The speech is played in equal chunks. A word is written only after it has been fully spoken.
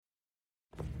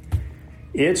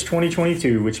It's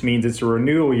 2022, which means it's a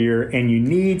renewal year, and you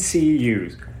need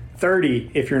CEUs. 30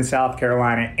 if you're in South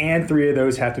Carolina, and 3 of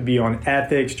those have to be on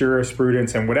ethics,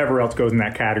 jurisprudence, and whatever else goes in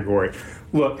that category.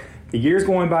 Look, the year's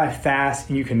going by fast,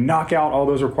 and you can knock out all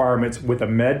those requirements with a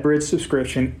MedBridge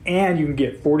subscription, and you can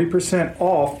get 40%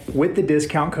 off with the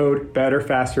discount code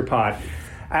BetterFasterPod.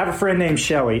 I have a friend named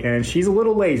Shelly, and she's a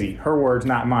little lazy. Her words,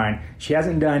 not mine. She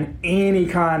hasn't done any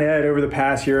Con Ed over the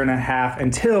past year and a half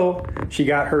until she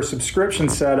got her subscription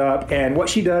set up. And what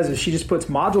she does is she just puts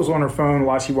modules on her phone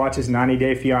while she watches 90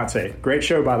 Day Fiance. Great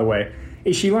show, by the way.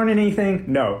 Is she learning anything?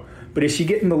 No. But is she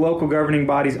getting the local governing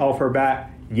bodies off her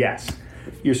back? Yes.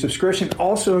 Your subscription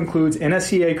also includes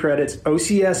NSCA credits,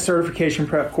 OCS certification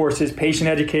prep courses, patient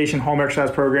education, home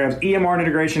exercise programs, EMR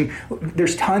integration.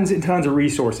 There's tons and tons of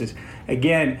resources.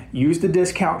 Again, use the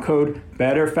discount code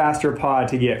BetterFasterPod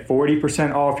to get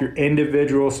 40% off your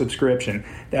individual subscription.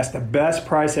 That's the best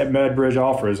price that MedBridge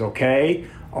offers, okay?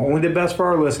 Only the best for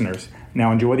our listeners.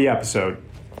 Now enjoy the episode.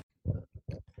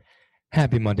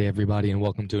 Happy Monday, everybody, and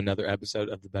welcome to another episode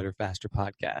of the Better Faster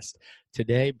podcast.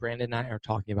 Today, Brandon and I are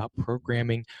talking about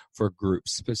programming for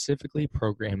groups, specifically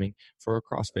programming for a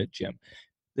CrossFit gym.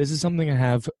 This is something I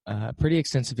have pretty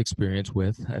extensive experience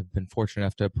with. I've been fortunate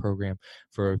enough to program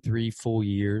for 3 full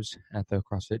years at the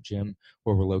CrossFit gym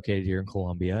where we're located here in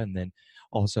Columbia, and then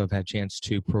also I've had a chance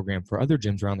to program for other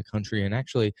gyms around the country and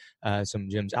actually some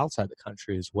gyms outside the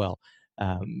country as well.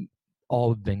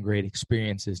 All have been great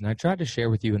experiences. And I tried to share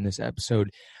with you in this episode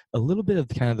a little bit of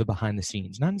kind of the behind the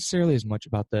scenes, not necessarily as much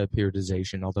about the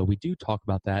periodization, although we do talk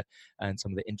about that and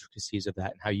some of the intricacies of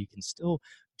that and how you can still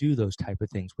do those type of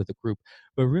things with a group.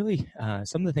 But really,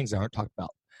 some of the things that aren't talked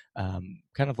about,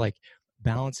 kind of like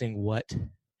balancing what,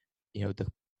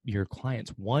 your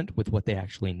clients want with what they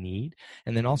actually need,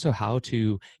 and then also how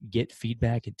to get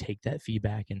feedback and take that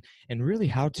feedback and really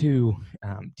how to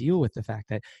deal with the fact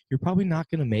that you're probably not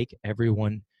going to make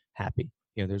everyone happy.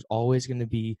 There's always going to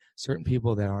be certain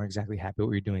people that aren't exactly happy with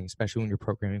what you're doing, especially when you're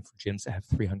programming for gyms that have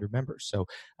 300 members. So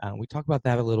we talk about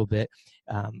that a little bit.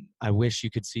 I wish you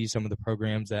could see some of the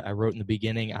programs that I wrote in the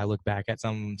beginning. I look back at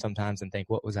some sometimes and think,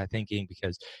 what was I thinking?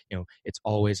 Because, it's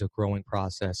always a growing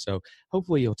process. So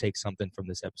hopefully you'll take something from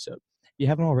this episode. If you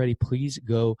haven't already, please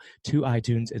go to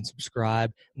iTunes and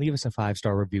subscribe. Leave us a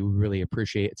 5-star review. We really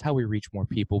appreciate it. It's how we reach more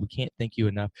people. We can't thank you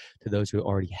enough to those who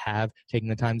already have taken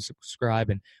the time to subscribe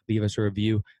and leave us a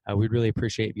review. We'd really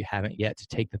appreciate if you haven't yet to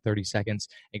take the 30 seconds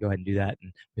and go ahead and do that.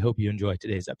 And we hope you enjoy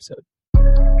today's episode.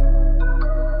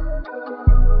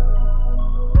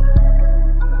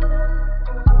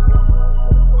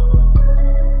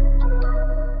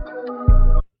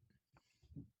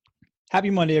 Happy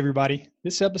Monday, everybody.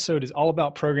 This episode is all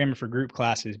about programming for group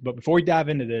classes. But before we dive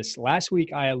into this, last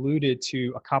week I alluded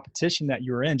to a competition that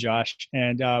you were in, Josh,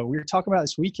 and we were talking about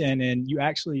this weekend, and you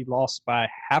actually lost by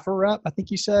half a rep, I think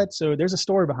you said. So there's a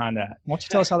story behind that. Why don't you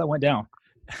tell us how that went down?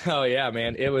 Oh, yeah,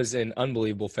 man. It was an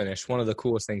unbelievable finish. One of the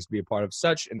coolest things to be a part of.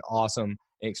 Such an awesome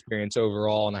experience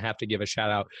overall. And I have to give a shout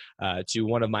out to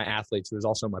one of my athletes who was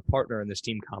also my partner in this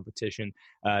team competition,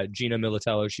 Gina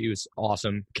Militello. She was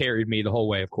awesome, carried me the whole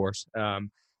way, of course.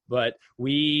 But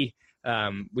we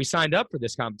signed up for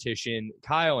this competition.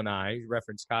 Kyle and I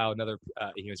referenced Kyle, another,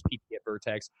 he was PT at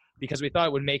Vertex, because we thought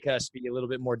it would make us be a little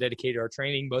bit more dedicated to our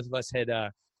training. Both of us had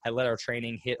let our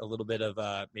training hit a little bit of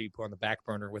maybe put on the back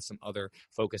burner with some other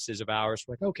focuses of ours.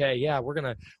 We're like, okay, yeah, we're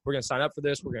gonna sign up for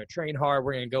this. We're gonna train hard.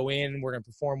 We're gonna go in. We're gonna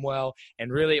perform well.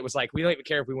 And really, it was like we don't even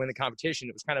care if we win the competition.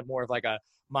 It was kind of more of like a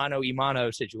mano y mano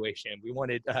situation. We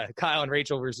wanted Kyle and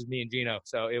Rachel versus me and Gino.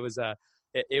 So it was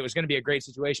it was going to be a great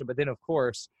situation. But then, of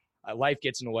course, life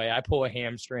gets in the way. I pull a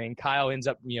hamstring. Kyle ends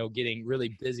up, getting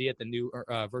really busy at the new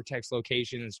Vertex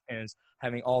location and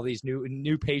having all these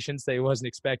new patients that he wasn't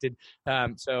expected.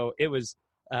 So it was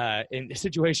in a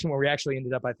situation where we actually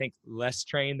ended up, I think, less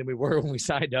trained than we were when we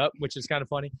signed up, which is kind of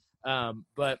funny.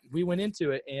 But we went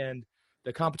into it, and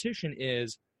the competition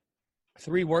is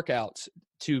 3 workouts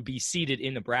to be seated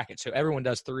in the bracket. So everyone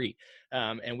does 3.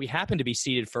 And we happened to be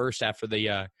seated first after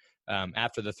the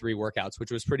 3 workouts,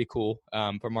 which was pretty cool.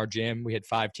 From our gym, we had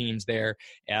 5 teams there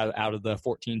out of the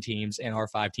 14 teams, and our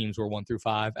 5 teams were 1 through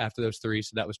 5 after those 3.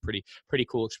 So that was pretty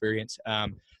cool experience.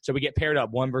 So we get paired up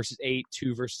 1 versus 8,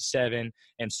 2 versus 7,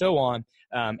 and so on.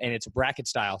 And it's a bracket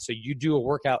style. So you do a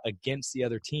workout against the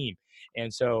other team.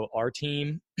 And so our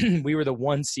team, we were the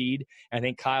 1 seed. I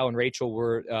think Kyle and Rachel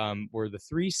were the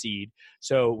 3 seed.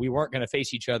 So we weren't going to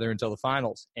face each other until the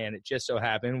finals. And it just so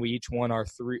happened we each won our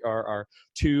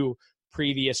 2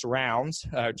 previous rounds,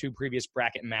 2 previous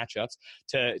bracket matchups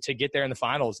to get there in the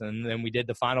finals. And then we did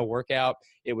the final workout.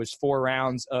 It was 4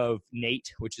 rounds of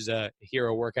NATE, which is a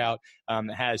hero workout.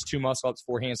 It has 2 muscle-ups,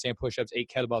 4 handstand push-ups,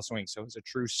 8 kettlebell swings. So it's a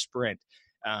true sprint.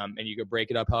 And you could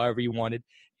break it up however you wanted.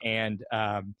 And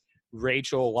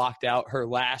Rachel locked out her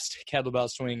last kettlebell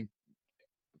swing,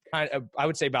 I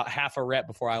would say about half a rep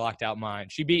before I locked out mine.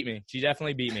 She beat me. She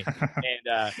definitely beat me.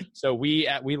 And so we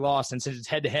lost. And since it's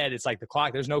head-to-head, it's like the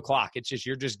clock. There's no clock. It's just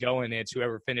you're just going. It's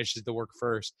whoever finishes the work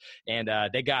first. And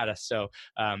they got us. So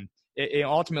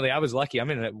ultimately, I was lucky. I'm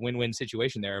in a win-win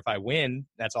situation there. If I win,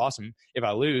 that's awesome. If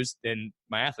I lose, then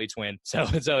my athletes win. So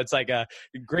it's like a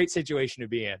great situation to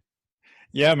be in.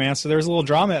 Yeah, man. So there's a little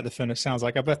drama at the finish. Sounds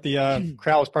like. I bet the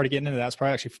crowd was probably getting into that. It's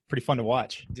probably actually pretty fun to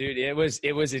watch. Dude, it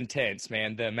was intense,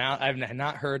 man. The amount I've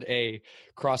not heard a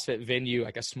CrossFit venue,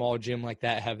 like a small gym like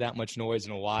that, have that much noise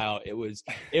in a while. It was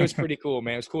pretty cool,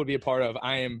 man. It was cool to be a part of.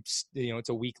 I am, it's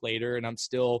a week later and I'm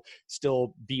still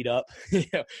beat up.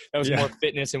 That was more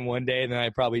fitness in one day than I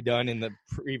probably done in the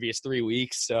previous 3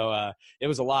 weeks. So it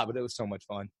was a lot, but it was so much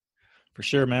fun. For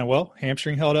sure, man. Well,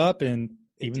 hamstring held up, and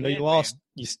even though you lost,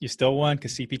 you still won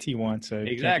because CPT won. So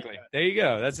exactly, there you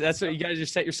go. That's what you guys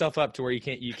just set yourself up to where you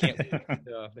can't lose.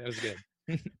 So that was good.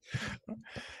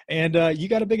 And you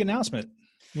got a big announcement.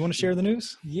 You want to share the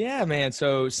news? Yeah, man.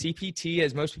 So CPT,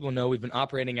 as most people know, we've been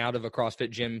operating out of a CrossFit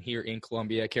gym here in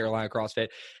Columbia, Carolina CrossFit,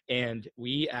 and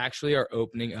we actually are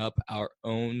opening up our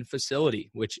own facility,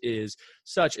 which is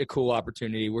such a cool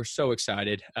opportunity. We're so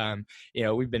excited.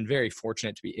 We've been very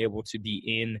fortunate to be able to be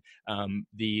in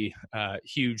the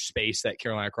huge space that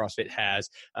Carolina CrossFit has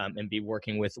and be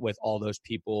working with all those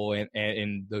people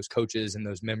and those coaches and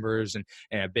those members. And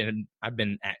I've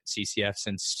been at CCF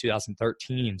since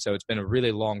 2013, so it's been a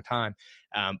really long time.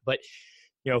 But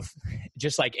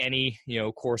just like any,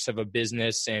 course of a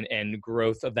business and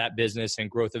growth of that business and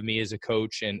growth of me as a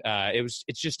coach. And it's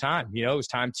just time, it was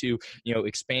time to,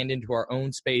 expand into our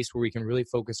own space where we can really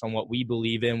focus on what we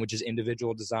believe in, which is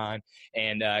individual design,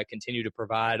 and continue to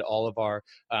provide all of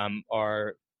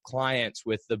our clients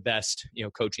with the best,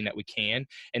 coaching that we can.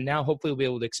 And now hopefully we'll be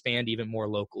able to expand even more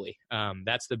locally.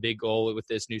 That's the big goal with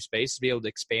this new space, to be able to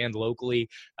expand locally,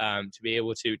 to be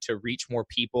able to reach more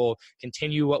people,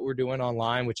 continue what we're doing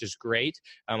online, which is great.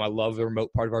 I love the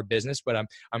remote part of our business, but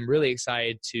I'm really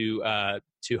excited to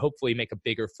hopefully make a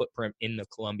bigger footprint in the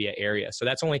Columbia area. So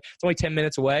it's only 10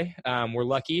 minutes away. We're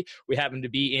lucky. We happen to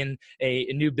be in a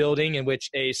new building in which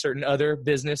a certain other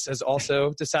business has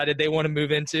also decided they want to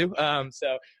move into.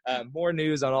 So more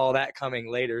news on all that coming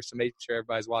later. So make sure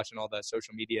everybody's watching all the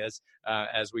social medias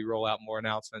as we roll out more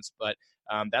announcements. But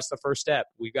that's the first step.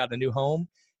 We've got a new home.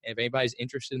 And if anybody's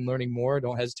interested in learning more,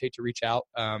 don't hesitate to reach out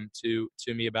to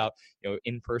me about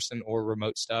in-person or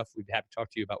remote stuff. We'd be happy to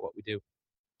talk to you about what we do.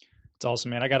 It's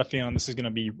awesome, man. I got a feeling this is going to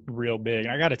be real big.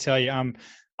 And I got to tell you, I'm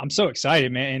so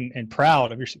excited, man, and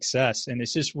proud of your success. And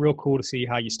it's just real cool to see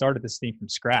how you started this thing from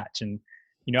scratch. And,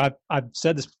 I've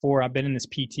said this before. I've been in this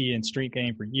PT and strength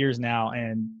game for years now,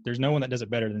 and there's no one that does it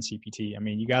better than CPT. I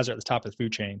mean, you guys are at the top of the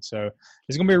food chain. So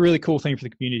it's going to be a really cool thing for the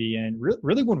community and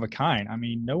really one of a kind. I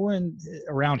mean, no one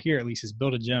around here at least has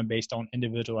built a gym based on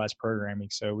individualized programming.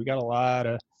 So we got a lot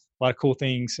of cool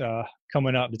things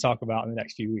coming up to talk about in the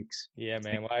next few weeks. Yeah,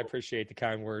 man. Well, I appreciate the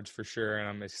kind words for sure. And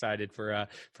I'm excited for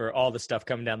all the stuff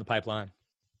coming down the pipeline.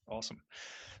 Awesome.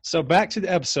 So back to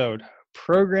the episode,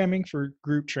 programming for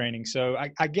group training. So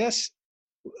I guess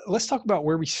let's talk about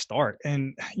where we start.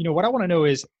 And, what I want to know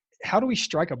is, how do we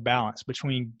strike a balance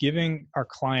between giving our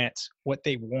clients what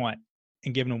they want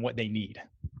and giving them what they need?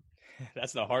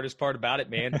 That's the hardest part about it,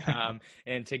 man.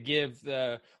 And to give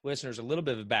the listeners a little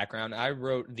bit of a background, I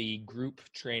wrote the group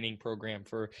training program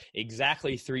for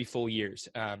exactly 3 full years.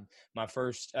 My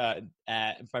first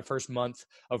month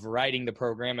of writing the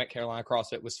program at Carolina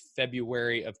CrossFit was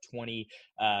February of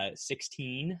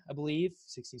 2016, I believe.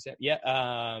 16,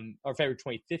 or February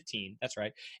 2015. That's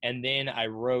right. And then I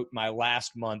wrote my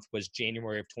last month was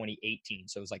January of 2018.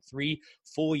 So it was like 3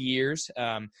 full years.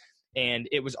 And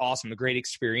it was awesome, a great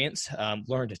experience,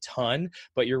 learned a ton.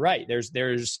 But you're right,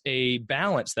 there's a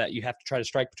balance that you have to try to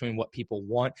strike between what people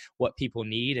want, what people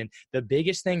need. And the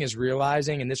biggest thing is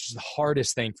realizing, and this was the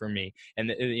hardest thing for me,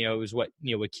 and it was what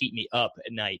would keep me up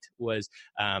at night, was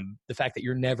the fact that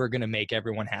you're never going to make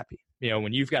everyone happy.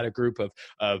 When you've got a group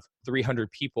of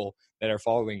 300 people that are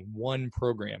following one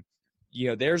program,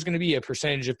 there's going to be a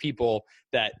percentage of people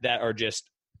that are just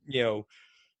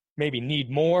maybe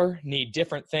need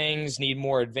different things, need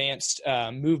more advanced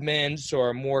movements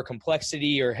or more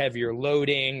complexity or heavier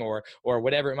loading or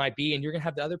whatever it might be. And you're going to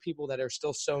have the other people that are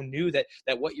still so new that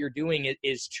what you're doing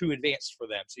is too advanced for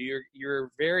them. So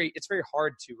it's very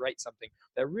hard to write something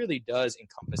that really does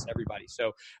encompass everybody.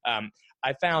 So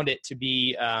I found it to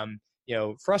be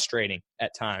frustrating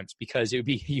at times, because it would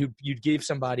be you'd give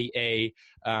somebody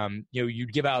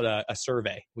you'd give out a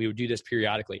survey. We would do this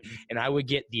periodically, and I would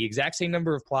get the exact same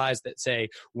number of replies that say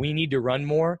we need to run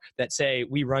more, that say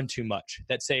we run too much,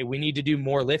 that say we need to do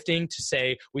more lifting, to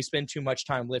say we spend too much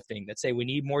time lifting, that say we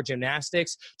need more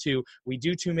gymnastics, to we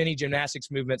do too many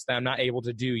gymnastics movements that I'm not able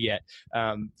to do yet,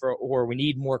 or we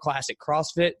need more classic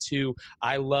CrossFit, to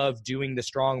I love doing the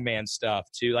strongman stuff,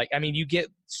 to you get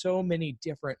so many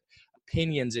different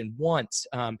opinions and wants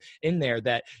in there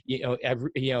that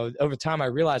over time I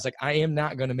realized I am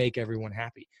not going to make everyone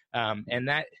happy, and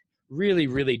that really,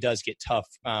 really does get tough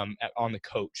on the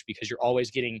coach, because you're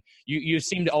always getting you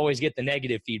seem to always get the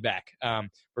negative feedback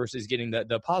versus getting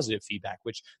the positive feedback,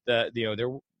 which there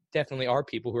definitely are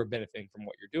people who are benefiting from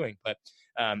what you're doing, but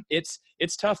it's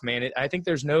tough, man. I think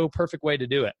there's no perfect way to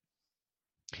do it.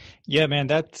 Yeah, man,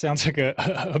 that sounds like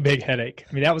a big headache.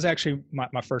 I mean, that was actually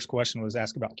my first question, was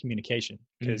ask about communication,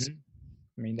 because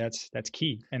I mean, that's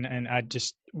key. And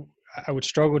I would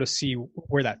struggle to see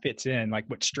where that fits in, like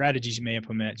what strategies you may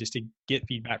implement just to get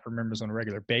feedback from members on a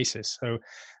regular basis.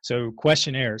 So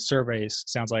questionnaires, surveys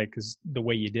sounds like is the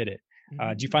way you did it.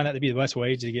 Do you find that to be the best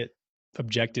way to get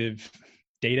objective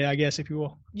data, I guess, if you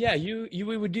will? Yeah,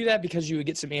 we would do that because you would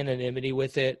get some anonymity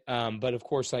with it. But of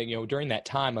course, during that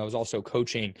time, I was also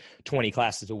coaching 20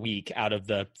 classes a week out of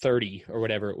the 30 or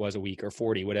whatever it was a week, or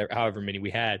 40, however many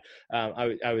we had.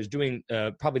 I was doing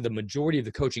probably the majority of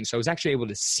the coaching, so I was actually able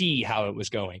to see how it was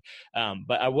going.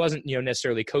 But I wasn't,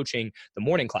 necessarily coaching the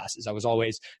morning classes. I was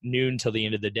always noon till the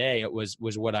end of the day. It was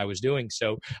what I was doing.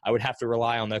 So I would have to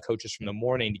rely on the coaches from the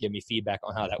morning to give me feedback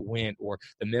on how that went, or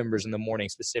the members in the morning,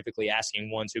 specifically asking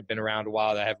ones who've been around a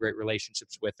while that I have great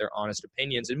relationships with, their honest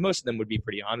opinions, and most of them would be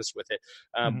pretty honest with it.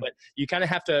 But you kind of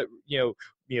have to,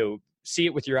 see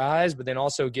it with your eyes, but then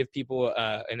also give people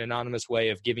an anonymous way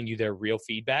of giving you their real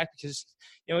feedback, because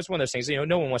it's one of those things.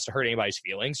 No one wants to hurt anybody's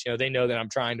feelings. They know that I'm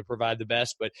trying to provide the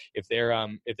best, but if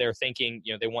they're thinking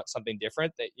they want something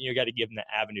different, that you got to give them the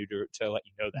avenue to let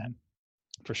you know that.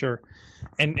 For sure.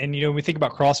 And when we think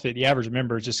about CrossFit, the average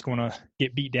member is just going to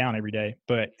get beat down every day.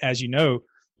 But as you know,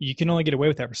 you can only get away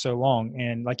with that for so long.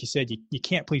 And like you said, you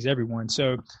can't please everyone.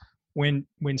 So when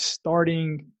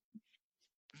starting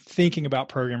thinking about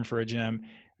programming for a gym, I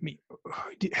mean,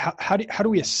 how do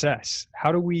we assess?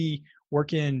 How do we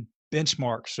work in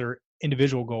benchmarks or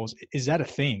individual goals? Is that a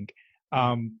thing?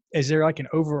 Is there like an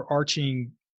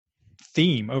overarching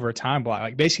theme over a time block?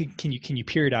 Like basically, can you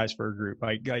periodize for a group?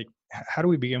 Like how do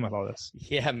we begin with all this?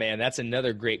 Yeah, man, that's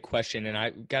another great question. And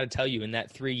I got to tell you, in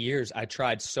that 3 years, I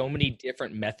tried so many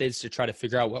different methods to try to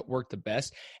figure out what worked the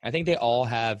best. I think they all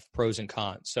have pros and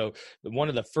cons. So one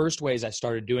of the first ways I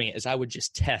started doing it is I would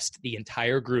just test the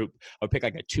entire group. I would pick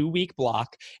like a 2-week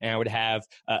block, and I would have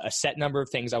a set number of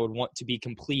things I would want to be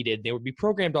completed. They would be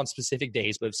programmed on specific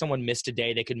days, but if someone missed a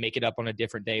day, they could make it up on a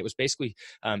different day. It was basically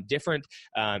different,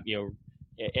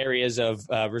 areas of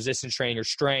resistance training or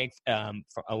strength,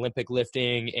 Olympic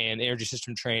lifting and energy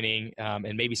system training,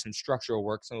 and maybe some structural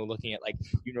work. So we're looking at like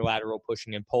unilateral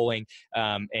pushing and pulling,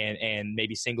 and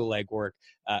maybe single leg work,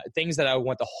 things that I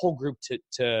want the whole group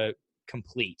to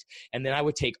complete. And then I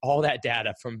would take all that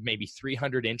data from maybe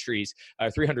 300 entries,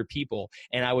 300 people,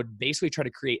 and I would basically try to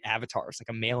create avatars,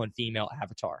 like a male and female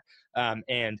avatar.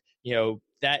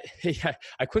 That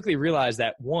I quickly realized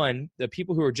that, one, the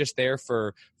people who are just there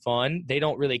for fun, they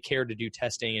don't really care to do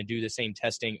testing and do the same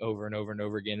testing over and over and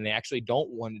over again. And they actually don't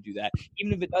want to do that,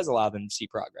 even if it does allow them to see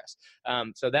progress.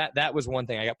 So that was one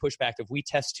thing. I got pushed back if we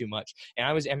test too much.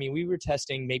 And we were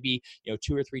testing maybe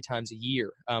 2 or 3 times a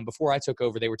year. Before I took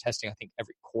over, they were testing, I think,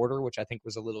 every quarter, which I think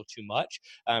was a little too much,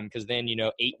 because then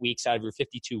 8 weeks out of your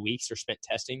 52 weeks are spent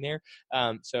testing there.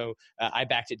 So I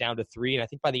backed it down to 3, and I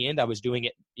think by the end I was doing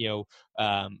it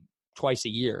twice a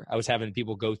year. I was having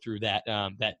people go through that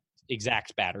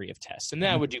exact battery of tests, and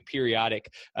then I would do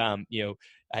periodic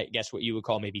I guess what you would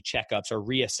call maybe checkups or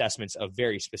reassessments of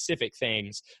very specific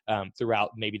things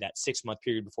throughout maybe that 6-month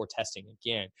period before testing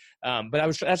again.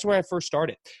 But that's where I first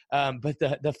started. But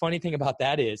the funny thing about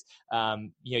that is,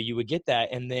 you would get that,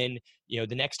 and then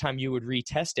the next time you would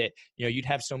retest it, you'd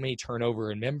have so many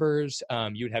turnover in members.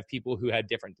 You would have people who had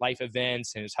different life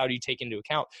events, and it's how do you take into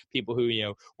account people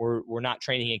who were not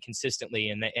training inconsistently,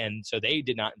 and so they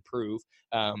did not improve,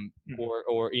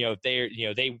 or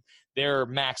they their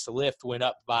max lift went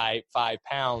up by 5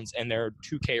 pounds and their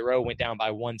 2K row went down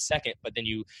by 1 second. But then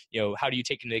how do you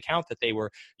take into account that they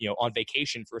were, on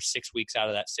vacation for 6 weeks out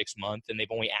of that 6 month, and they've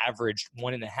only averaged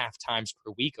 1.5 times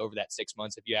per week over that 6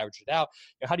 months if you average it out?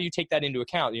 How do you take that into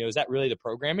account? Is that really the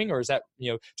programming, or is that,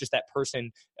 just that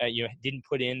person, didn't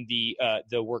put in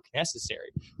the work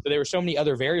necessary? So there were so many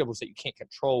other variables that you can't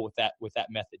control with that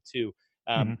method too.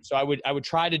 So I would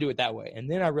try to do it that way. And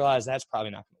then I realized that's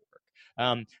probably not going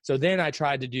to work. So then I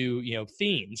tried to do,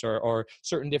 themes or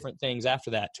certain different things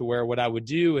after that, to where what I would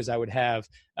do is I would have,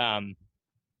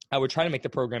 I would try to make the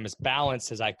program as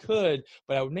balanced as I could,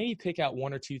 but I would maybe pick out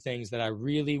 1 or 2 things that I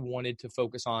really wanted to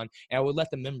focus on, and I would let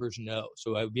the members know.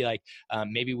 So I would be like,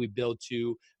 maybe we build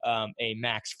to a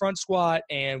max front squat,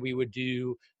 and we would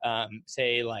do,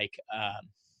 say, like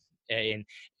a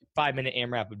 5-minute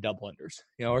AMRAP of double unders,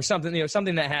 or something,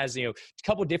 something that has, a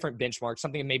couple different benchmarks,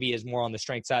 something that maybe is more on the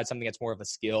strength side, something that's more of a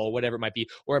skill, whatever it might be,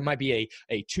 or it might be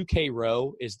a 2K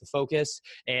row is the focus.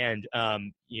 And,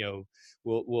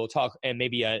 we'll talk, and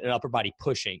maybe an upper body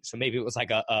pushing. So maybe it was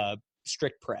like a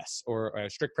strict press or a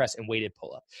strict press and weighted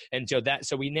pull up. And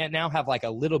so we now have like a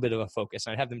little bit of a focus.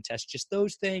 I'd have them test just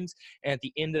those things. And at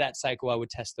the end of that cycle, I would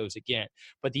test those again.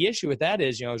 But the issue with that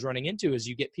is, I was running into is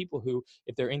you get people who,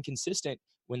 if they're inconsistent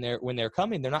when they're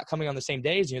coming, they're not coming on the same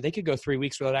days. They could go 3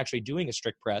 weeks without actually doing a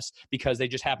strict press because they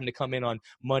just happened to come in on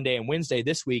Monday and Wednesday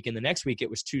this week. And the next week it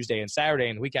was Tuesday and Saturday.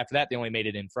 And the week after that, they only made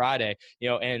it in Friday,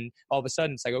 and all of a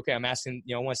sudden it's like, okay, I'm asking,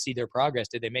 I want to see their progress.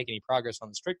 Did they make any progress on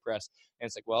the strict press? And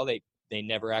it's like, well, they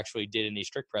never actually did any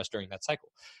strict press during that cycle.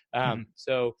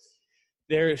 So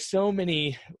there are so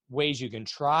many ways you can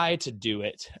try to do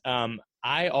it.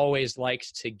 I always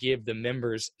liked to give the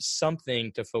members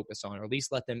something to focus on, or at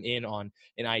least let them in on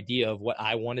an idea of what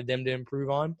I wanted them to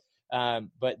improve on.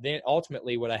 But then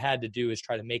ultimately what I had to do is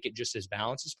try to make it just as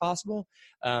balanced as possible,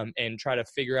 and try to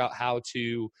figure out how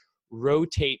to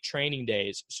rotate training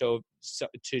days. So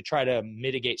to try to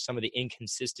mitigate some of the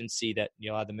inconsistency that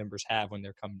a lot of the members have when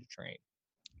they're coming to train.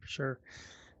 Sure.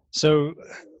 So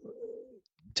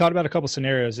talked about a couple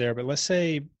scenarios there, but let's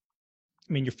say,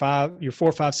 you're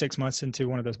 4, 5, 6 months into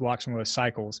one of those blocks, one of those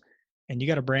cycles, and you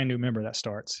got a brand new member that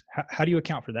starts. How do you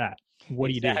account for that? What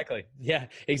do you do? Exactly. Yeah,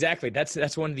 exactly.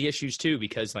 That's one of the issues too,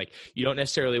 because you don't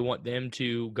necessarily want them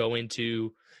to go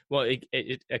into,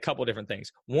 a couple different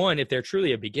things. One, if they're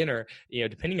truly a beginner,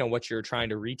 depending on what you're trying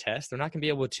to retest, they're not going to be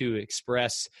able to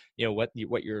express, what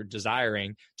you're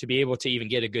desiring to be able to even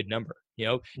get a good number.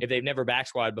 If they've never back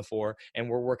squatted before and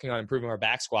we're working on improving our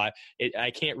back squat, I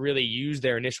can't really use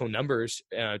their initial numbers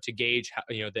to gauge how,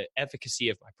 the efficacy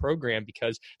of my program,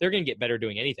 because they're going to get better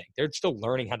doing anything. They're still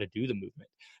learning how to do the movement.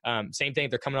 Same thing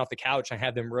if they're coming off the couch. I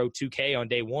have them row 2K on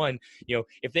day one.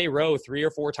 If they row 3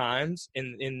 or 4 times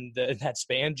in that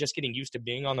span, just getting used to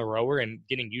being on the rower and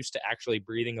getting used to actually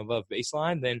breathing above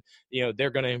baseline, then they're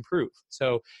going to improve.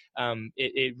 So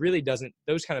it really doesn't.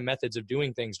 Those kind of methods of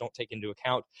doing things don't take into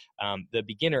account the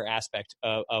beginner aspect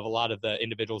of a lot of the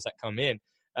individuals that come in.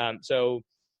 So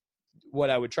what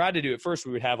I would try to do at first,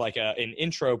 we would have like an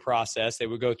intro process. They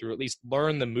would go through, at least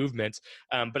learn the movements,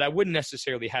 but I wouldn't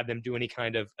necessarily have them do any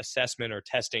kind of assessment or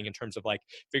testing in terms of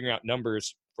figuring out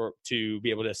numbers to be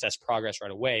able to assess progress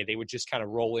right away. They would just kind of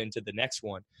roll into the next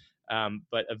one.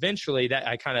 But eventually that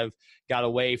I kind of got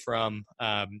away from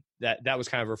that was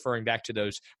kind of referring back to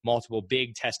those multiple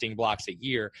big testing blocks a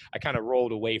year. I kind of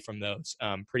rolled away from those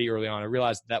pretty early on. I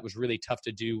realized that was really tough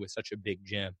to do with such a big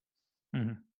gym.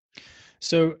 Mm-hmm.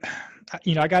 So,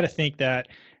 I got to think that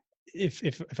if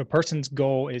a person's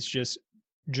goal is just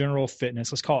general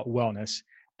fitness, let's call it wellness,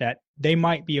 that they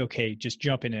might be okay just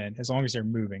jumping in as long as they're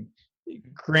moving.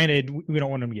 Granted, we don't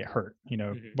want them to get hurt,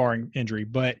 barring injury,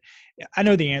 but I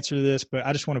know the answer to this, but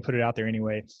I just want to put it out there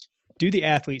anyway. Do the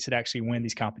athletes that actually win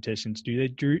these competitions, do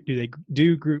they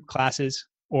do group classes,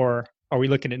 or are we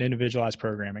looking at individualized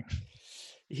programming?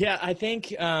 Yeah, I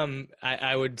think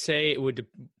I would say it would,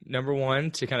 number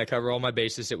one, to kind of cover all my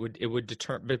bases, it would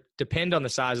depend on the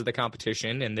size of the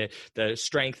competition and the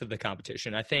strength of the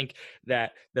competition. I think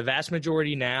that the vast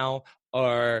majority now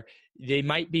they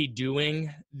might be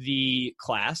doing the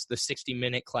class, the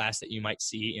 60-minute class that you might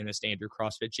see in a standard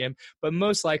CrossFit gym, but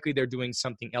most likely they're doing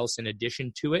something else in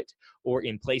addition to it or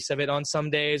in place of it on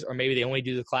some days, or maybe they only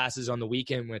do the classes on the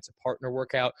weekend when it's a partner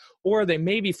workout, or they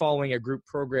may be following a group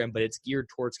program, but it's geared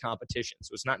towards competition.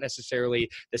 So it's not necessarily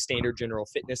the standard general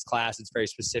fitness class. It's very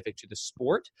specific to the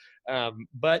sport.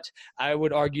 But I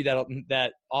would argue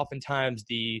that oftentimes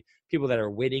the people that are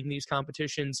winning these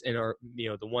competitions and are,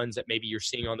 the ones that maybe you're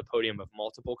seeing on the podium of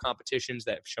multiple competitions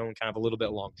that have shown kind of a little bit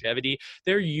of longevity,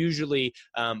 they're usually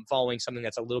following something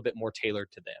that's a little bit more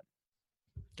tailored to them.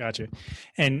 Gotcha.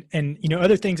 And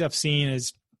other things I've seen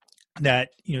is that,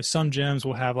 some gyms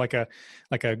will have like a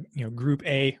group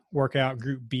A workout,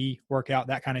 group B workout,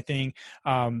 that kind of thing.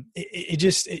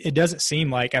 It doesn't seem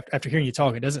like, after hearing you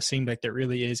talk, it doesn't seem like there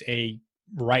really is a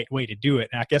right way to do it.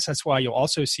 And I guess that's why you'll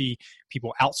also see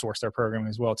people outsource their program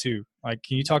as well too. Like,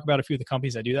 can you talk about a few of the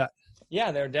companies that do that?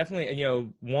 Yeah, they're definitely,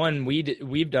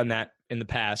 we've done that in the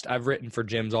past. I've written for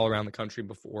gyms all around the country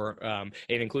before, and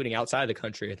including outside the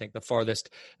country. I think the farthest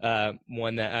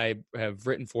one that I have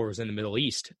written for was in the Middle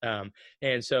East.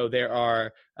 And so there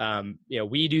are,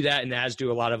 we do that, and as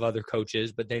do a lot of other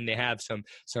coaches, but then they have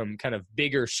some kind of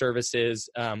bigger services,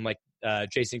 like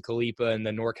Jason Khalipa and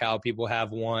the NorCal people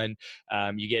have one.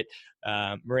 You get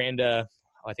Miranda,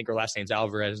 I think her last name's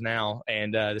Alvarez now,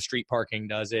 and the Street Parking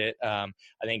does it. I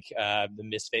think the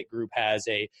Misfit Group has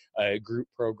a group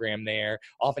program there.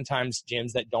 Oftentimes,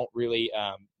 gyms that don't really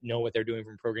know what they're doing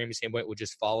from a programming standpoint will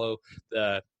just follow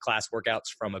the class workouts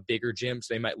from a bigger gym.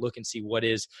 So they might look and see what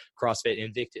is CrossFit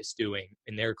Invictus doing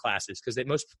in their classes, because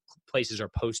most places are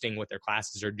posting what their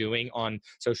classes are doing on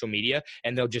social media,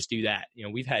 and they'll just do that.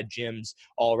 We've had gyms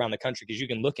all around the country, because you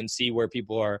can look and see where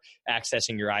people are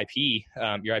accessing your IP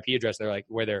address. They're like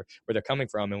where they're coming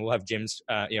from, and we'll have gyms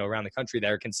around the country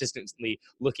that are consistently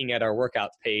looking at our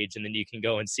workouts page, and then you can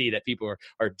go and see that people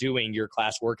are doing your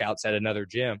class workouts at another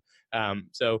gym.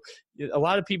 So a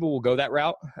lot of people will go that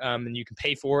route, and you can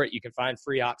pay for it. You can find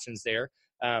free options there.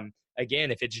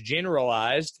 Again, if it's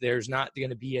generalized, there's not going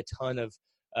to be a ton of,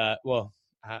 I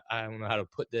don't know how to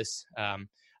put this.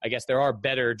 I guess there are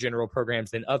better general programs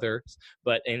than others,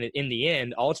 but in the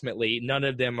end, ultimately, none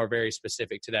of them are very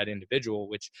specific to that individual,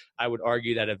 which I would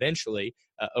argue that eventually,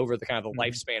 over the kind of the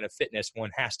lifespan of fitness,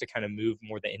 one has to kind of move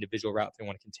more the individual route if they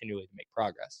want to continually make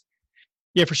progress.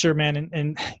 Yeah, for sure, man.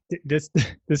 And this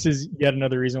is yet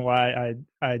another reason why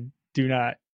I do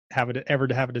not ever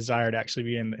have a desire to actually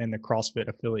be in the CrossFit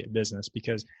affiliate business,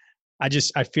 because I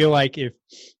feel like if,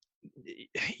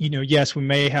 yes, we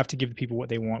may have to give the people what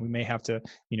they want. We may have to,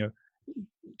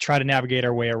 try to navigate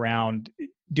our way around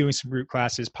doing some group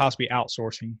classes, possibly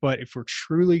outsourcing. But if we're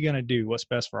truly going to do what's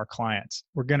best for our clients,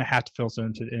 we're going to have to filter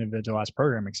into the individualized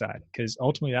programming side, because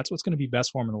ultimately that's what's going to be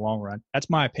best for them in the long run. That's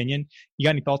my opinion. You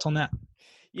got any thoughts on that?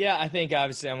 Yeah, I think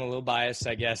obviously I'm a little biased,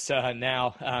 I guess.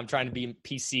 Now I'm trying to be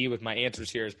PC with my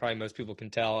answers here, as probably most people can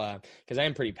tell, because I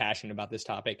am pretty passionate about this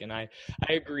topic. And I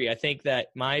agree. I think that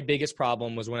my biggest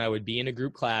problem was when I would be in a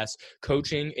group class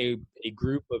coaching a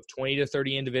group of 20 to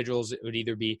 30 individuals. It would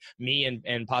either be me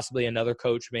and possibly another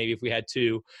coach, maybe if we had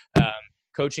two,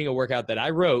 coaching a workout that I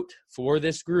wrote for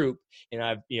this group. And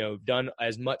I've done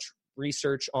as much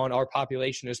research on our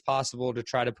population as possible to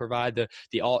try to provide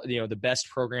the best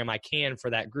program I can for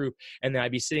that group. And then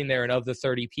I'd be sitting there, and of the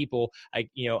 30 people,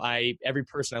 every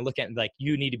person I look at and like,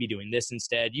 you need to be doing this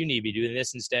instead. You need to be doing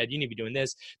this instead. You need to be doing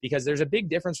this, because there's a big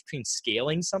difference between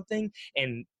scaling something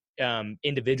and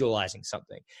individualizing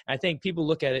something. I think people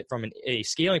look at it from a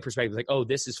scaling perspective, like, oh,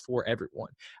 this is for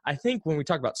everyone. I think when we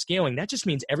talk about scaling, that just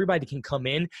means everybody can come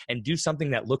in and do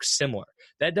something that looks similar.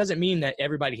 That doesn't mean that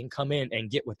everybody can come in and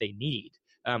get what they need.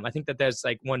 I think that there's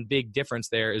like one big difference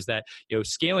there is that,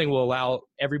 scaling will allow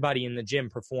everybody in the gym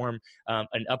perform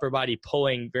an upper body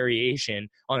pulling variation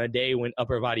on a day when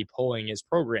upper body pulling is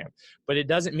programmed. But it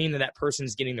doesn't mean that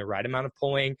person's getting the right amount of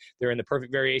pulling. They're in the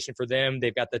perfect variation for them.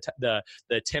 They've got the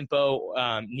tempo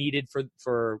needed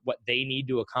for what they need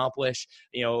to accomplish.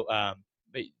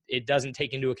 It doesn't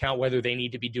take into account whether they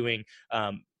need to be doing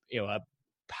a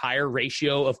higher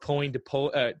ratio of pulling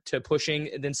to pushing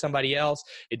than somebody else.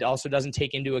 It also doesn't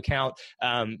take into account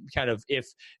kind of if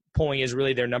pulling is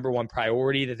really their number one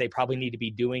priority, that they probably need to be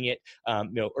doing it,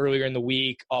 earlier in the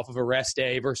week off of a rest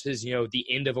day versus, the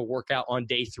end of a workout on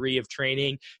day 3 of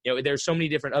training. There's so many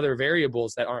different other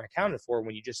variables that aren't accounted for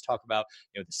when you just talk about,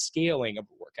 the scaling of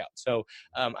a workout. So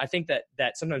I think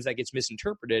that sometimes that gets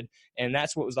misinterpreted. And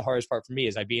that's what was the hardest part for me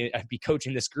is I'd be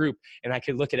coaching this group, and I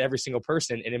could look at every single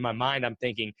person, and in my mind, I'm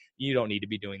thinking, you don't need to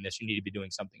be doing this. You need to be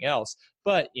doing something else.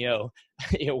 But,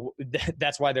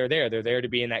 that's why they're there. They're there to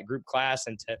be in that group class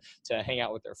and to hang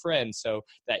out with their friends. So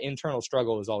that internal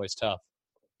struggle is always tough.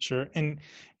 Sure. And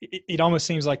it almost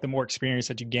seems like the more experience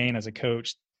that you gain as a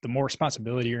coach, the more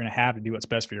responsibility you're going to have to do what's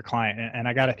best for your client. And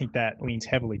I got to think that leans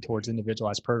heavily towards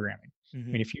individualized programming. Mm-hmm.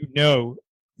 I mean, if you know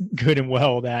good and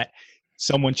well that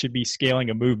someone should be scaling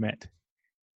a movement,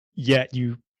 yet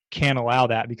you can't allow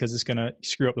that because it's going to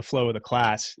screw up the flow of the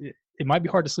class, it might be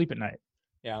hard to sleep at night.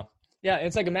 Yeah. Yeah,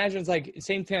 it's like, imagine it's like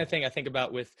same kind of thing I think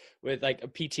about with like a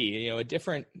PT, a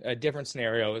different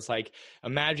scenario. It's like,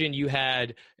 imagine you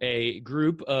had a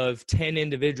group of 10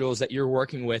 individuals that you're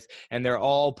working with, and they're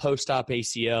all post-op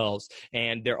ACLs,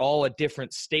 and they're all at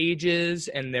different stages,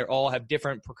 and they all have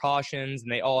different precautions,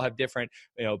 and they all have different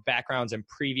backgrounds and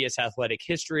previous athletic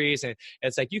histories. And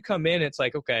it's like, you come in, it's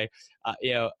like, okay,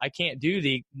 I can't do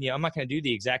I'm not going to do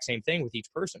the exact same thing with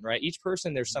each person, right? Each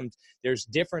person, there's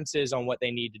differences on what they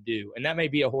need to do. And that may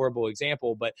be a horrible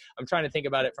example, but I'm trying to think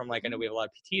about it from, like, I know we have a lot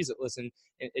of PTs that listen.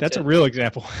 That's a real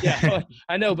example. Yeah,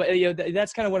 I know, but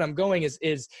that's kind of what I'm going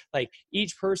is like,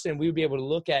 each person we would be able to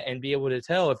look at and be able to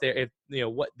tell if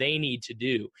what they need to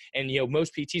do. And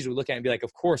most PTs would look at it and be like,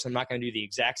 of course, I'm not going to do the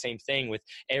exact same thing with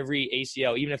every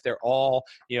ACL, even if they're all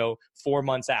 4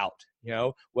 months out.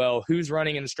 Well, who's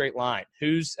running in a straight line?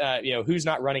 Who's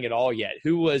not running at all yet?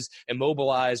 Who was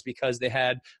immobilized because they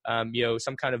had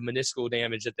some kind of meniscal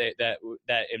damage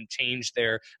that changed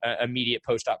their immediate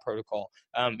post-op protocol?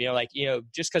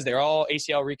 Just because they're all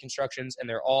ACL reconstructions and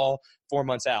they're all 4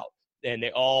 months out, and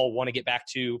they all want to get back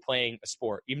to playing a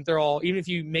sport, even if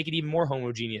you make it even more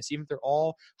homogeneous, even if they're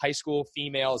all high school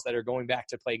females that are going back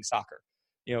to playing soccer.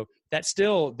 That's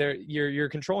still there. You're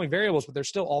controlling variables, but they're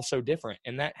still also different.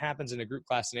 And that happens in a group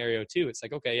class scenario too. It's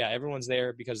like, okay, yeah, everyone's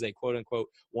there because they quote unquote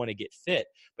want to get fit,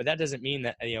 but that doesn't mean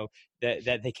that,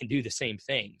 that they can do the same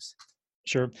things.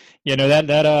 Sure.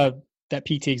 That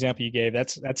PT example you gave,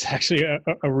 that's actually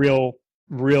a real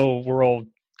world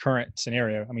current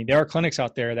scenario. I mean, there are clinics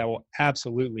out there that will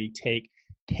absolutely take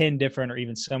 10 different or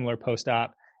even similar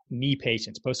post-op knee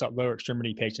patients, post-op lower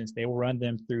extremity patients. They will run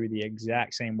them through the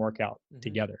exact same workout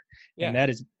together. Yeah. And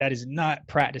that is not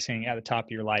practicing at the top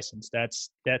of your license. That's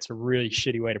a really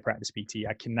shitty way to practice PT.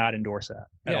 I cannot endorse that.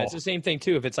 Yeah, it's the same thing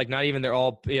too. If it's like, not even, they're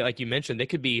all, like you mentioned, they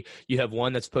could be, you have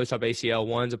one that's post-op ACL,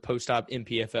 one's a post-op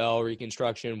MPFL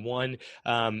reconstruction, one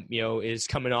is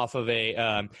coming off of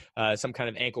a some kind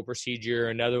of ankle procedure,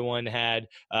 another one had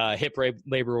hip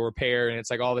labral repair, and it's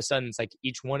like, all of a sudden it's like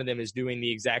each one of them is doing the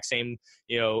exact same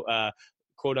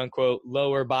quote unquote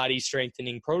lower body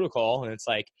strengthening protocol. And it's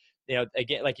like,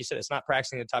 again, like you said, it's not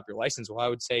practicing at the top of your license. Well, I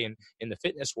would say in the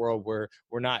fitness world, we're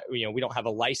not, we don't have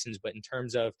a license, but in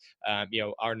terms of,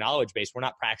 our knowledge base, we're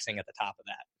not practicing at the top of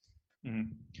that.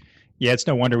 Mm-hmm. Yeah. It's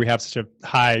no wonder we have such a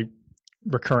high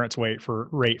recurrence rate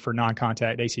for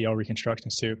non-contact ACL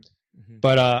reconstructions too. Mm-hmm.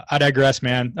 But I digress,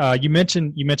 man. You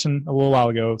mentioned a little while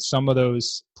ago some of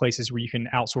those places where you can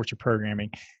outsource your programming.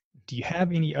 Do you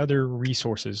have any other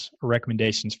resources or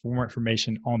recommendations for more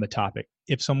information on the topic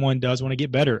if someone does want to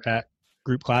get better at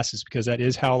group classes? Because that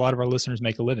is how a lot of our listeners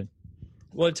make a living.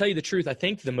 Well, to tell you the truth, I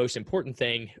think the most important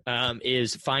thing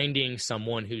is finding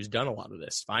someone who's done a lot of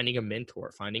this, finding a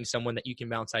mentor, finding someone that you can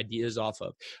bounce ideas off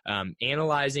of,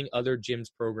 analyzing other gyms'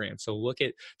 programs. So look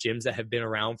at gyms that have been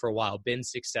around for a while, been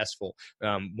successful,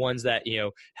 ones that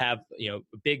have a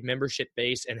big membership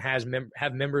base and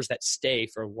have members that stay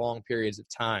for long periods of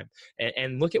time,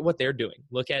 and look at what they're doing.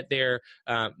 Look at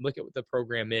what the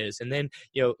program is, and then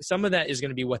some of that is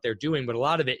going to be what they're doing, but a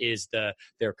lot of it is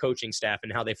their coaching staff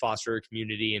and how they foster a community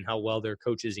and how well their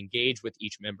coaches engage with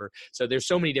each member. So there's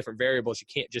so many different variables. You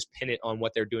can't just pin it on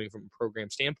what they're doing from a program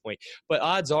standpoint. But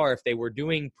odds are, if they were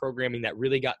doing programming that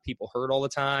really got people hurt all the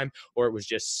time, or it was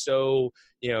just so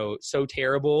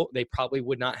terrible, they probably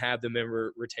would not have the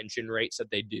member retention rates that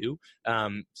they do.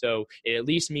 So it at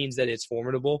least means that it's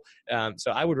formidable. So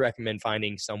I would recommend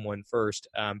finding someone first.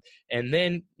 And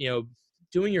then,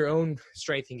 doing your own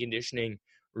strength and conditioning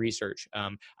research.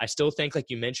 I still think, like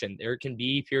you mentioned, there can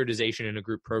be periodization in a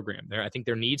group program. I think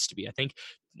there needs to be. I think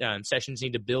sessions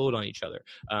need to build on each other.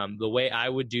 The way I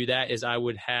would do that is I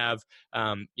would have,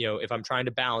 if I'm trying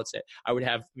to balance it, I would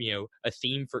have, a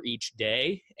theme for each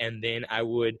day, and then I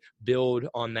would build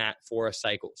on that for a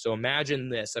cycle. So imagine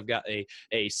this: I've got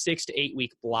a 6 to 8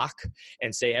 week block,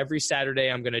 and say every Saturday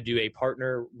I'm going to do a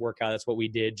partner workout. That's what we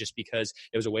did, just because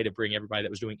it was a way to bring everybody that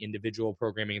was doing individual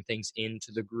programming and things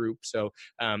into the group. So,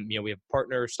 we have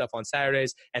partner stuff on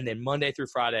Saturdays, and then Monday through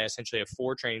Friday, I essentially have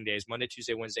 4 training days: Monday,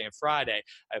 Tuesday, Wednesday, and Friday.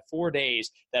 I have 4 days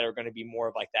that are going to be more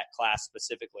of like that class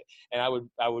specifically. And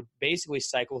I would basically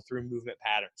cycle through movement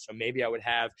patterns. So maybe I would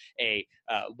have a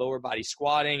lower body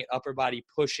squatting, upper body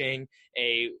pushing,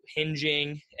 a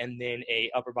hinging, and then a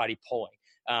upper body pulling.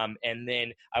 And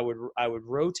then I would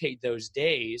rotate those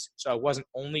days, so I wasn't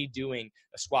only doing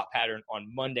a squat pattern on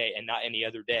Monday and not any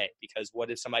other day, because what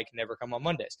if somebody can never come on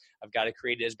Mondays? I've got to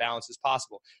create it as balanced as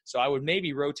possible. So I would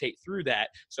maybe rotate through that.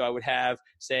 So I would have,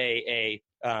 say, a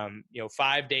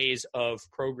 5 days of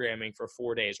programming for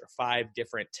 4 days, or 5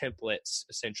 different templates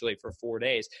essentially for 4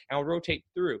 days, and I'll rotate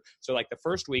through. So like the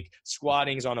first week,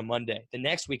 squatting is on a Monday. The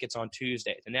next week it's on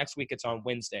Tuesday. The next week it's on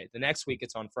Wednesday. The next week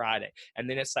it's on Friday, and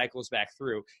then it cycles back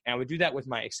through. And I would do that with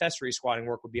my accessory squatting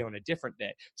work would be on a different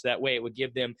day. So that way it would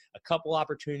give them a couple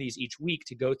opportunities each week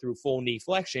to go through full knee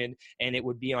flexion, and it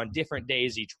would be on different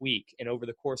days each week. And over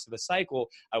the course of the cycle,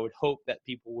 I would hope that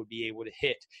people would be able to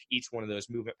hit each one of those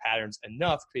movement patterns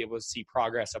enough to be able to see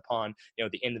progress upon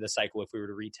the end of the cycle if we were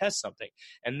to retest something.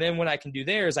 And then what I can do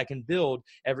there is I can build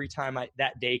every time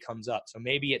that day comes up. So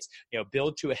maybe it's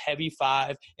build to a heavy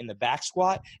 5 in the back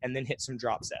squat and then hit some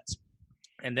drop sets.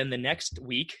 And then the next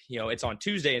week, it's on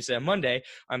Tuesday instead of Monday,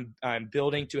 I'm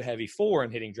building to a heavy 4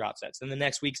 and hitting drop sets. Then the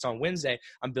next week's on Wednesday,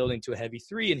 I'm building to a heavy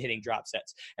 3 and hitting drop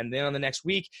sets. And then on the next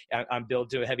week, I'm building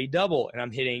to a heavy double and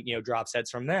I'm hitting, drop sets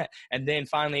from that. And then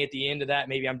finally at the end of that,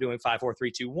 maybe I'm doing 5, 4,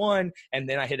 3, 2, 1, and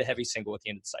then I hit a heavy single at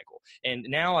the end of the cycle. And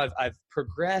now I've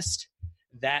progressed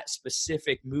that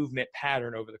specific movement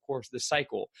pattern over the course of the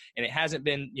cycle. And it hasn't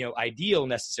been, ideal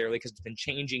necessarily, because it's been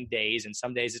changing days. And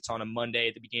some days it's on a Monday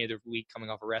at the beginning of the week coming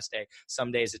off a rest day.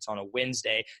 Some days it's on a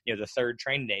Wednesday, the third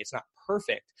training day. It's not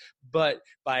perfect, but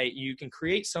you can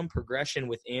create some progression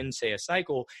within, say, a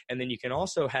cycle. And then you can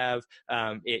also have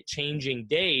it changing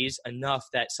days enough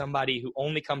that somebody who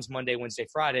only comes Monday, Wednesday,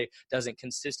 Friday doesn't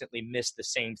consistently miss the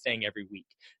same thing every week.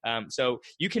 So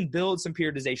you can build some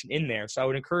periodization in there. So I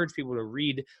would encourage people to read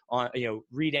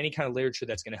any kind of literature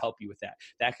that's going to help you with that.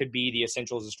 That could be the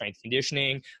Essentials of Strength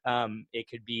Conditioning. It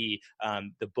could be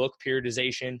the book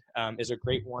Periodization is a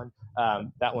great one.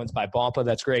 That one's by Bompa.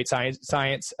 That's great.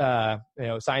 Science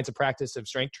of Practice of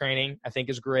Strength Training, I think,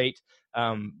 is great.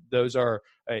 Those are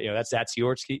that's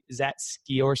Zatsiorsky.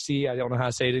 I don't know how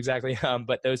to say it exactly,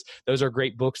 but those are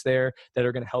great books there that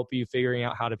are going to help you figuring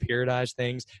out how to periodize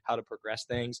things, how to progress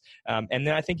things. And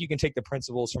then I think you can take the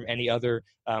principles from any other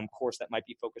course that might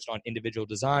be focused on individual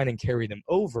design and carry them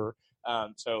over.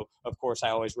 So of course I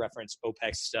always reference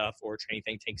OPEX stuff or Training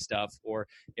Think Tank stuff, or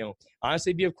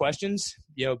honestly, if you have questions,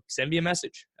 send me a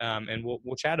message and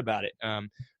we'll chat about it.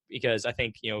 Because I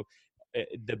think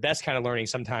the best kind of learning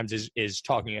sometimes is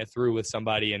talking it through with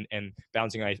somebody and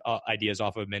bouncing ideas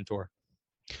off of a mentor.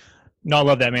 No, I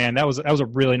love that, man. That was a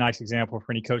really nice example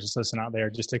for any coaches listening out there,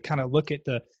 just to kind of look at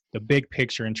the big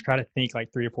picture and try to think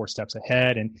like 3 or 4 steps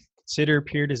ahead, and consider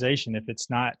periodization if it's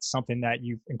not something that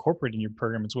you've incorporated in your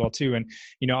program as well too. And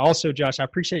also, Josh, I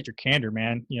appreciate your candor,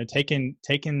 man.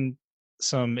 Taking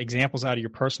some examples out of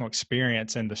your personal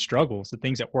experience and the struggles, the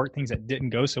things that worked, things that didn't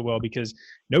go so well, because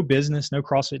no business, no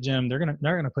CrossFit gym, they're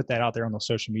gonna put that out there on the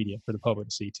social media for the public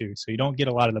to see too. So you don't get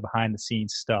a lot of the behind the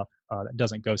scenes stuff that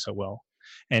doesn't go so well.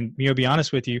 And be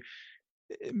honest with you,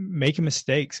 making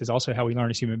mistakes is also how we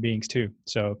learn as human beings too.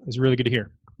 So it's really good to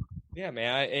hear. Yeah,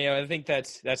 man. I think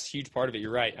that's a huge part of it.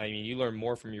 You're right. I mean, you learn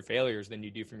more from your failures than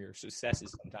you do from your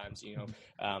successes sometimes.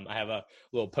 I have a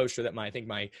little poster that my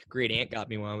great aunt got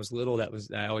me when I was little.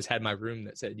 I always had in my room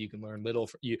that said, "You can learn little.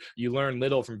 You learn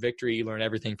little from victory. You learn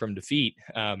everything from defeat."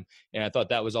 And I thought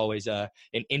that was always an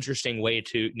interesting way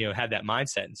to have that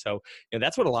mindset. And so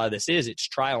that's what a lot of this is. It's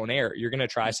trial and error. You're going to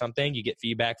try something. You get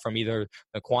feedback from either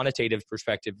a quantitative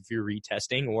perspective if you're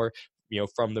retesting, or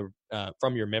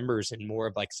from your members, and more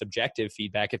of like subjective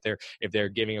feedback if they're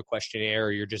giving a questionnaire,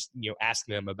 or you're just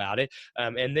asking them about it.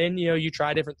 And then you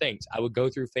try different things. I would go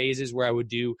through phases where I would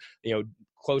do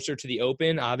closer to the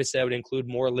open. Obviously, I would include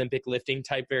more Olympic lifting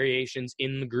type variations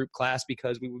in the group class,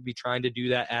 because we would be trying to do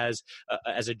that as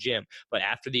a gym. But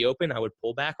after the open, I would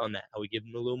pull back on that. I would give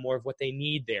them a little more of what they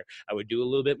need there. I would do a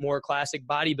little bit more classic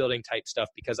bodybuilding type stuff,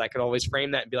 because I could always frame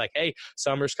that and be like, hey,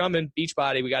 summer's coming, beach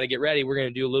body, we got to get ready. We're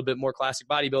going to do a little bit more classic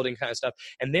bodybuilding kind of stuff.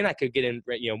 And then I could get in,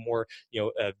 more,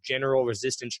 general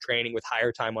resistance training with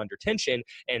higher time under tension.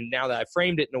 And now that I've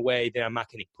framed it in a way, then I'm not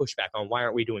getting pushback on why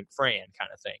aren't we doing Fran kind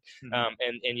of thing.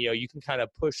 Mm-hmm. And you can kind of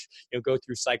push, go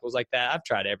through cycles like that. I've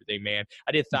tried everything, man.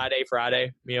 I did Thigh Day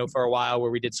Friday, for a while,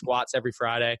 where we did squats every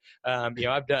Friday.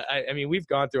 I've done, we've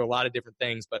gone through a lot of different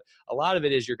things, but a lot of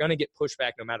it is you're going to get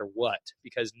pushback no matter what,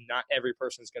 because not every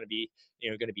person's going to be,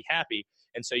 going to be happy.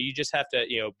 And so you just have to,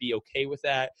 be okay with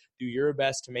that. Do your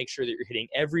best to make sure that you're hitting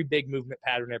every big movement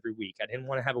pattern every week. I didn't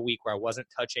want to have a week where I wasn't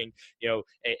touching,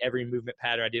 every movement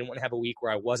pattern. I didn't want to have a week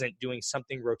where I wasn't doing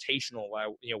something rotational,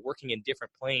 while, working in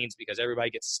different planes, because everybody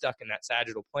gets stuck in that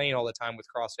sagittal plane all the time with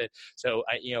CrossFit. So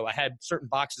I had certain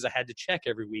boxes I had to check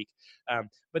every week.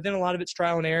 But then a lot of it's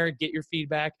trial and error, get your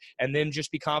feedback, and then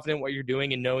just be confident in what you're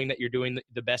doing and knowing that you're doing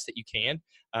the best that you can.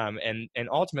 And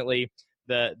ultimately,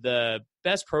 the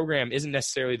best program isn't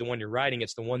necessarily the one you're writing.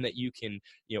 It's the one that you can,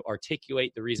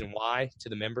 articulate the reason why to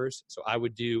the members. So I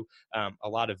would do a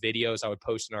lot of videos I would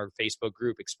post in our Facebook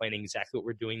group explaining exactly what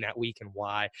we're doing that week and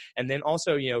why. And then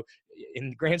also, in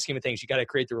the grand scheme of things, you got to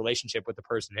create the relationship with the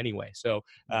person anyway. So,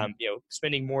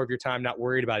 spending more of your time not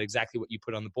worried about exactly what you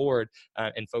put on the board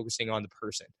and focusing on the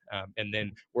person and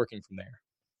then working from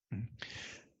there.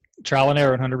 Trial and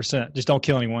error, 100%. Just don't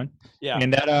kill anyone. Yeah.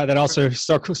 And that also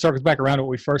circles back around to what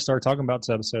we first started talking about this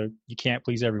episode. You can't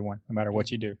please everyone, no matter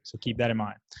what you do. So keep that in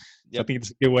mind. Yep. So I think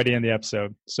it's a good way to end the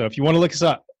episode. So if you want to look us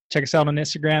up, check us out on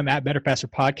Instagram at Better Pastor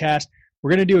Podcast. We're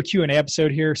going to do a Q&A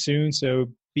episode here soon. So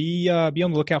be on the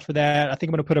lookout for that. I think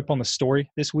I'm going to put up on the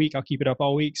story this week. I'll keep it up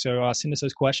all week. So send us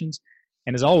those questions.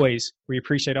 And as always, we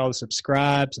appreciate all the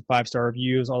subscribes, the 5-star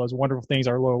reviews, all those wonderful things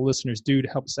our loyal listeners do to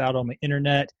help us out on the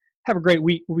internet. Have a great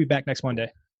week. We'll be back next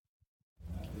Monday.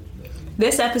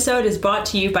 This episode is brought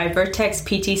to you by Vertex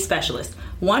PT Specialist.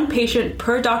 1 patient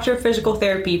per doctor of physical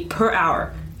therapy per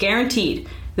hour. Guaranteed.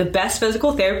 The best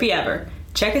physical therapy ever.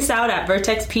 Check us out at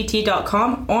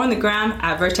vertexpt.com or on the gram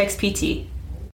at vertexpt.